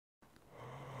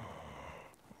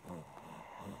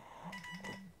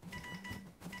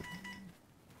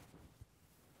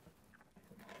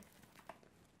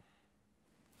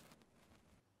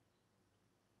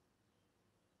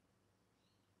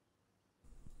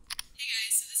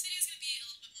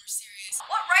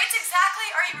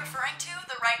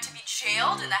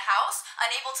in the house,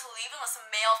 unable to leave unless a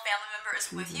male family member is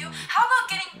with you? How about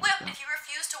getting whipped if you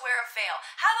refuse to wear a veil?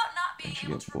 How about not being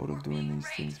able to report being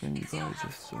raped because you don't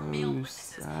have 4 male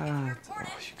witnesses? If you report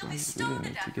it, you'll be stoned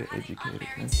to death for having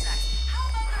unmarried sex. How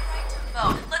about the right to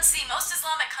vote? Let's see, most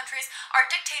Islamic countries are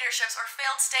dictatorships or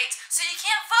failed states, so you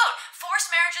can't vote.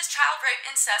 Forced marriages, child rape,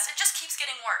 incest, it just keeps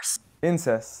getting worse.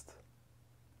 Incest.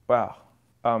 Wow.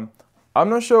 I'm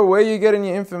not sure where you're getting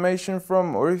your information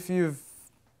from or if you've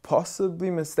possibly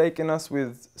mistaken us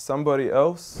with somebody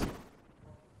else.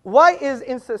 Why is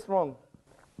incest wrong?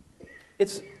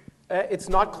 It's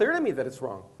not clear to me that it's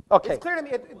wrong. Okay. It's clear to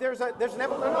me. There's an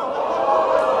evolution.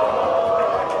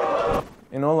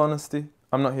 In all honesty,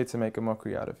 I'm not here to make a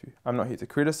mockery out of you. I'm not here to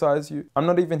criticize you. I'm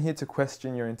not even here to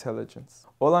question your intelligence.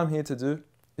 All I'm here to do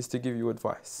is to give you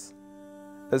advice.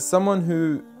 As someone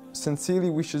who sincerely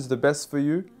wishes the best for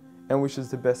you and wishes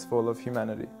the best for all of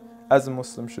humanity, as a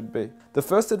Muslim should be. The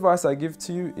first advice I give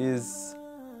to you is,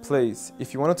 please,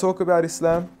 if you want to talk about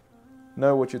Islam,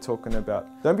 know what you're talking about.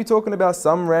 Don't be talking about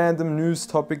some random news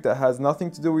topic that has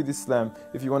nothing to do with Islam.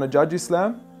 If you want to judge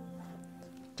Islam,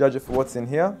 judge it for what's in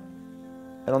here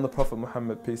and on the Prophet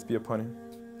Muhammad, peace be upon him.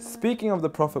 Speaking of the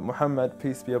Prophet Muhammad,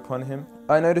 peace be upon him,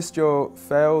 I noticed your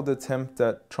failed attempt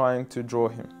at trying to draw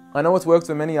him. I know it's worked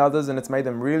for many others and it's made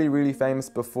them really, really famous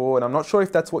before, and I'm not sure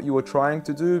if that's what you were trying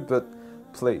to do, but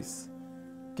please,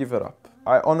 give it up.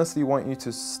 I honestly want you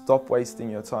to stop wasting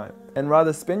your time and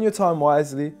rather spend your time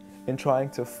wisely in trying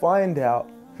to find out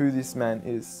who this man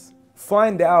is.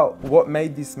 Find out what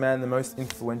made this man the most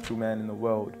influential man in the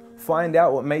world. Find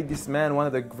out what made this man one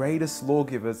of the greatest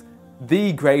lawgivers,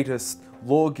 the greatest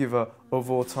lawgiver of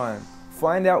all time.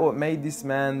 Find out what made this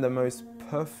man the most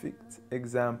perfect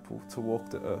example to walk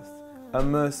the earth. A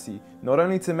mercy, not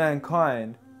only to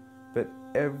mankind, but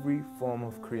every form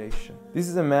of creation. This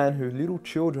is a man who little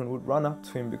children would run up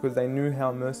to him because they knew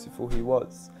how merciful he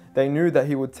was. They knew that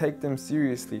he would take them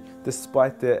seriously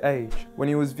despite their age. When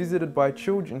he was visited by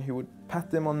children, he would pat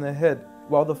them on their head,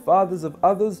 while the fathers of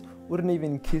others wouldn't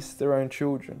even kiss their own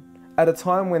children. At a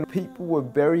time when people were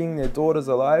burying their daughters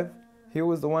alive, he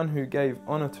was the one who gave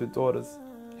honor to daughters.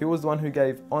 He was the one who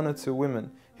gave honor to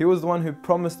women. He was the one who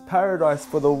promised paradise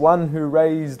for the one who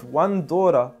raised one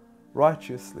daughter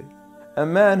righteously. A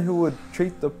man who would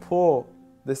treat the poor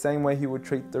the same way he would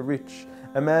treat the rich.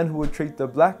 A man who would treat the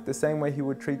black the same way he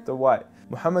would treat the white.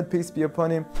 Muhammad, peace be upon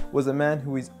him, was a man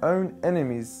who his own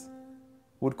enemies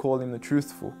would call him the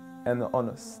truthful and the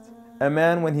honest. A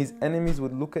man when his enemies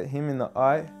would look at him in the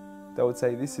eye, they would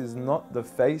say, this is not the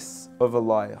face of a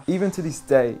liar. Even to this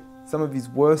day, some of his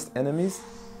worst enemies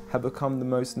have become the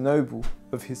most noble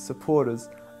of his supporters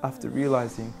after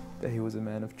realizing that he was a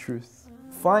man of truth.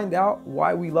 Find out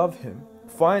why we love him.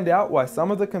 Find out why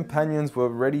some of the companions were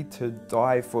ready to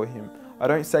die for him. I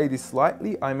don't say this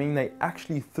lightly, I mean they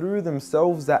actually threw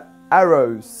themselves at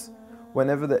arrows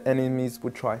whenever the enemies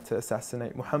would try to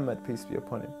assassinate Muhammad, peace be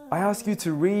upon him. I ask you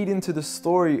to read into the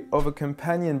story of a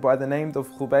companion by the name of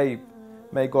Khubayb,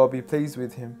 may God be pleased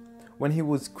with him, when he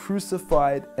was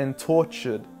crucified and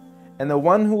tortured. And the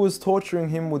one who was torturing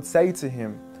him would say to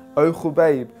him, "O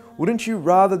Khubayb, wouldn't you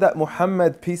rather that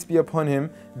Muhammad, peace be upon him,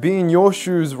 be in your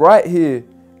shoes right here,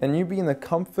 and you be in the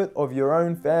comfort of your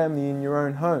own family in your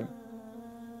own home?"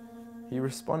 He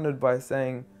responded by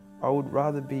saying, "I would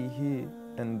rather be here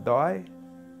and die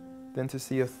than to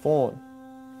see a thorn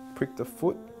prick the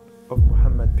foot of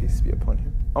Muhammad, peace be upon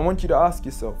him." I want you to ask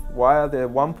yourself, why are there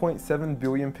 1.7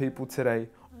 billion people today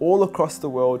all across the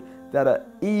world that are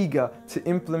eager to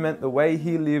implement the way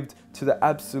he lived to the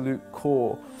absolute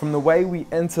core? From the way we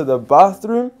enter the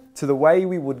bathroom, to the way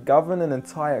we would govern an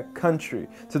entire country,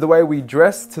 to the way we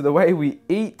dress, to the way we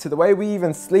eat, to the way we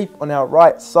even sleep on our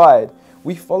right side.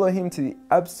 We follow him to the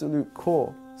absolute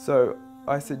core. So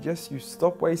I suggest you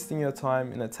stop wasting your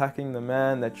time in attacking the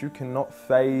man that you cannot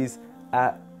faze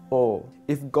at all.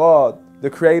 If God, the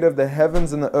creator of the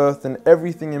heavens and the earth and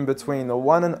everything in between, the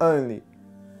one and only,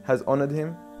 has honored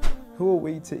him, who are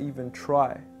we to even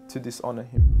try to dishonor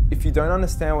him? If you don't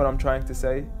understand what I'm trying to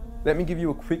say, let me give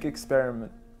you a quick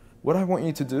experiment. What I want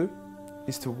you to do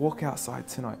is to walk outside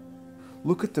tonight,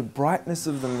 look at the brightness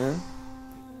of the moon,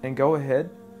 and go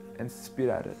ahead and spit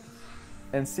at it.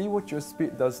 And see what your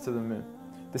spit does to the moon.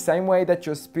 The same way that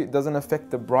your spit doesn't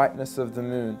affect the brightness of the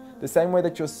moon, the same way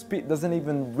that your spit doesn't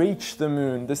even reach the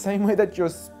moon, the same way that your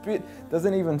spit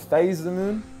doesn't even faze the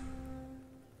moon,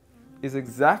 is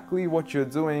exactly what you're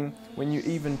doing when you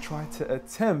even try to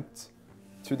attempt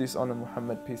to dishonor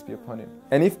Muhammad, peace be upon him.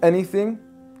 And if anything,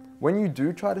 when you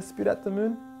do try to spit at the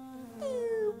moon,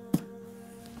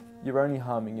 you're only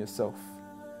harming yourself.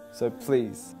 So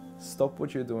please, stop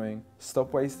what you're doing,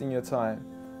 stop wasting your time,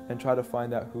 and try to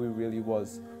find out who he really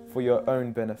was for your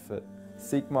own benefit.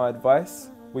 Seek my advice.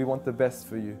 We want the best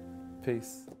for you.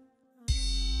 Peace.